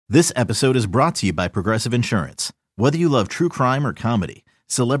This episode is brought to you by Progressive Insurance. Whether you love true crime or comedy,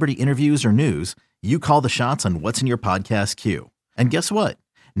 celebrity interviews or news, you call the shots on what's in your podcast queue. And guess what?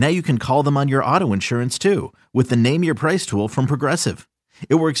 Now you can call them on your auto insurance too with the Name Your Price tool from Progressive.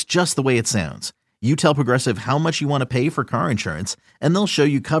 It works just the way it sounds. You tell Progressive how much you want to pay for car insurance, and they'll show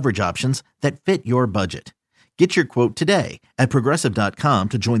you coverage options that fit your budget. Get your quote today at Progressive.com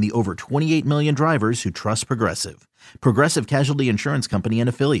to join the over 28 million drivers who trust Progressive. Progressive Casualty Insurance Company and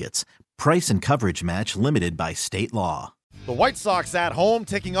Affiliates. Price and coverage match limited by state law. The White Sox at home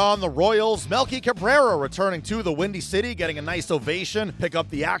taking on the Royals. Melky Cabrera returning to the Windy City, getting a nice ovation. Pick up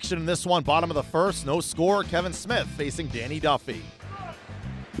the action in this one, bottom of the first. No score. Kevin Smith facing Danny Duffy.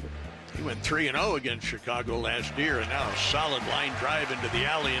 He went 3-0 against Chicago last year, and now a solid line drive into the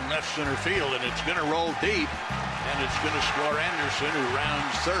alley in left center field, and it's going to roll deep, and it's going to score Anderson, who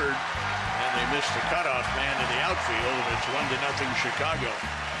rounds third, and they missed the cutoff man in the outfield, and it's 1-0 Chicago.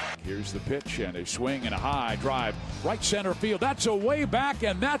 Here's the pitch, and a swing and a high drive. Right center field. That's a way back,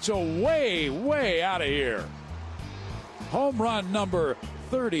 and that's a way out of here. Home run number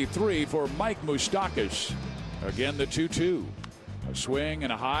 33 for Mike Moustakas. Again, the 2-2. A swing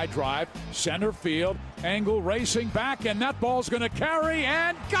and a high drive. Center field. Engel racing back, and that ball's going to carry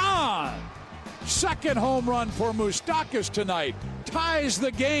and gone. Second home run for Moustakas tonight. Ties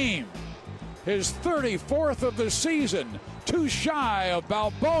the game. His 34th of the season. Too shy of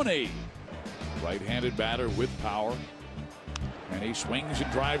Balboni. Right-handed batter with power. And he swings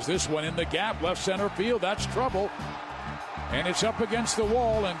and drives this one in the gap. Left center field. That's trouble. And it's up against the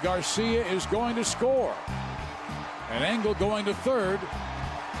wall, and Garcia is going to score. And Engel going to third.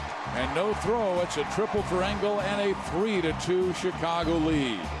 And no throw. It's a triple for Engel and a 3-2 Chicago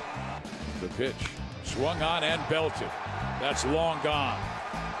lead. The pitch. Swung on and belted. That's long gone.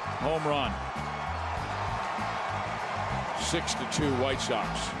 Home run. 6-2 White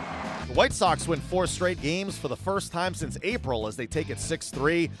Sox. The White Sox win 4 straight games for the first time since April as they take it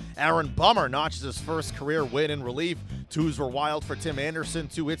 6-3. Aaron Bummer notches his first career win in relief. 2s were wild for Tim Anderson.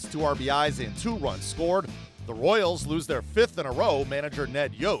 2 hits, 2 RBIs, and 2 runs scored. The Royals lose their 5th in a row. Manager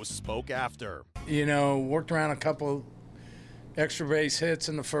Ned Yost spoke after. You know, worked around a couple extra base hits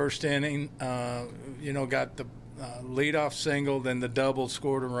in the first inning. Got the leadoff single, then the double,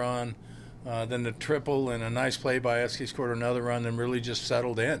 scored a run. Then the triple and a nice play by Eske, scored another run, and really just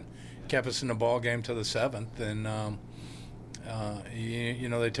settled in. Kept us in the ball game to the 7th. And,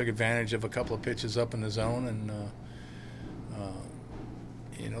 they took advantage of a couple of pitches up in the zone and,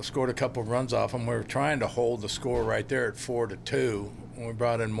 scored a couple of runs off them. We were trying to hold the score right there at 4-2. When we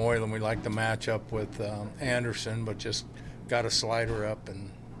brought in Moylan, we liked the matchup with Anderson, but just got a slider up and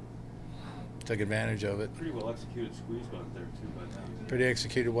took advantage of it. Pretty well executed squeeze bunt there, too, by now. Pretty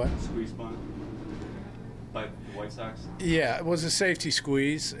executed what? Squeeze bunt by the White Sox? Yeah, it was a safety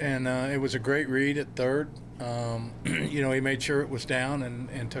squeeze, and it was a great read at third. He made sure it was down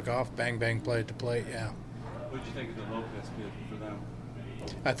and took off. Bang, bang, play at the plate, yeah. What did you think of the Lopez kid for them?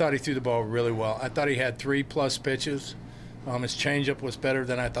 I thought he threw the ball really well. I thought he had 3+ pitches. His changeup was better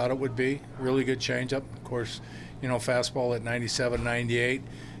than I thought it would be. Really good changeup. Of course, fastball at 97, 98.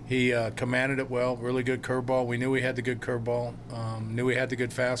 He commanded it well. Really good curveball. We knew he had the good curveball. Knew he had the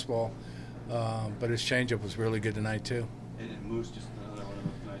good fastball. But his changeup was really good tonight, too. And Moose just another one of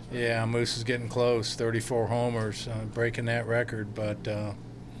those nights. Yeah, Moose is getting close. 34 homers, breaking that record. But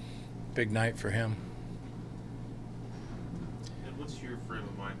big night for him. And what's your frame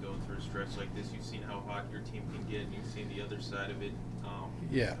of mind going through a stretch like this? You've seen how hot your team can get, and you've seen the other side of it.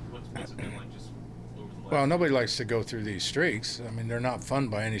 Yeah. What's it been like just over the last? Well, nobody likes to go through these streaks. I mean, they're not fun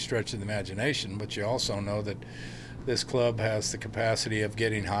by any stretch of the imagination, but you also know that this club has the capacity of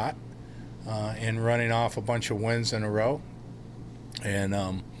getting hot and running off a bunch of wins in a row.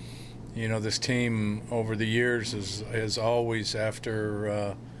 And, this team over the years is always,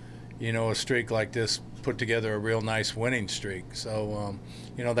 after, a streak like this, put together a real nice winning streak. So,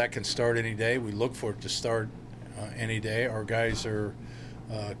 that can start any day. We look for it to start any day. Our guys are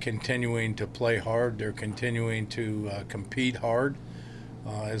continuing to play hard. They're continuing to compete hard.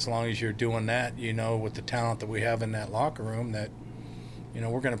 As long as you're doing that, with the talent that we have in that locker room, that,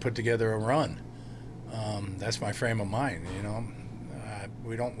 we're going to put together a run. That's my frame of mind,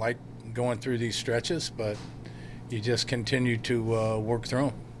 We don't like going through these stretches, but you just continue to work through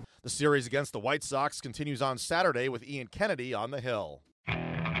them. The series against the White Sox continues on Saturday with Ian Kennedy on the Hill.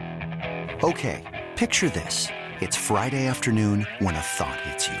 Okay, picture this. It's Friday afternoon when a thought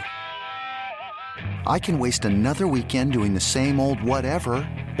hits you. I can waste another weekend doing the same old whatever,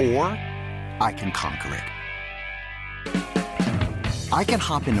 or I can conquer it. I can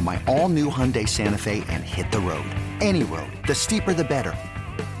hop into my all-new Hyundai Santa Fe and hit the road. Any road. The steeper, the better.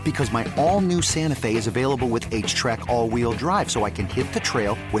 Because my all-new Santa Fe is available with H-Track all-wheel drive, so I can hit the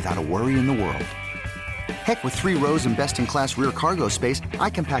trail without a worry in the world. Heck, with 3 rows and best-in-class rear cargo space, I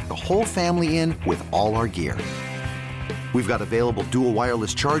can pack the whole family in with all our gear. We've got available dual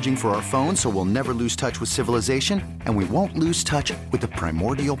wireless charging for our phones, so we'll never lose touch with civilization, and we won't lose touch with the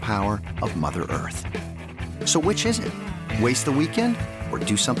primordial power of Mother Earth. So which is it? Waste the weekend or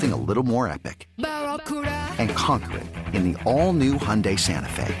do something a little more epic? And conquer it in the all-new Hyundai Santa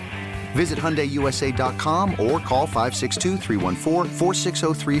Fe. Visit HyundaiUSA.com or call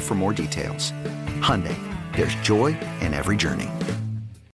 562-314-4603 for more details. Hyundai, there's joy in every journey.